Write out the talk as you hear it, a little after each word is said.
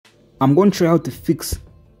I'm going to show you how to fix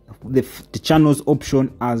the channels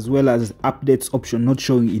option as well as updates option not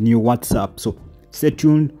showing in your WhatsApp. So stay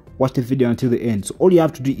tuned, watch the video until the end. So all you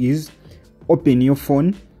have to do is open your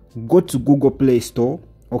phone, go to Google Play Store,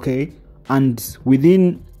 okay, and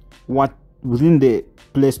within the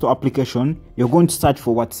Play Store application, you're going to search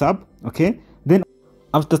for WhatsApp, okay. Then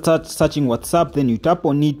after searching WhatsApp, then you tap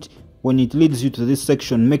on it. When it leads you to this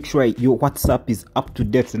section, make sure your WhatsApp is up to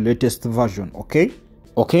date, the latest version, okay,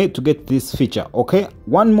 to get this feature. Okay,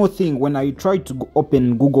 one more thing, when I try to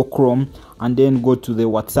open Google Chrome and then go to the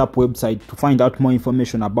WhatsApp website to find out more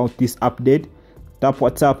information about this update, tap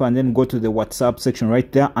WhatsApp and then go to the WhatsApp section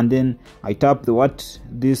right there, and then I tap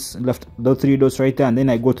the three dots right there, and then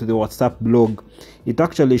I go to the WhatsApp blog. It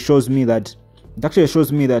actually shows me that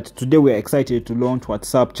today we are excited to launch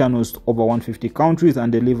WhatsApp channels to over 150 countries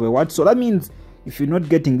and deliver what. So that means if you're not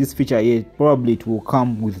getting this feature yet, probably it will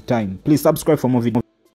come with time. Please subscribe for more videos.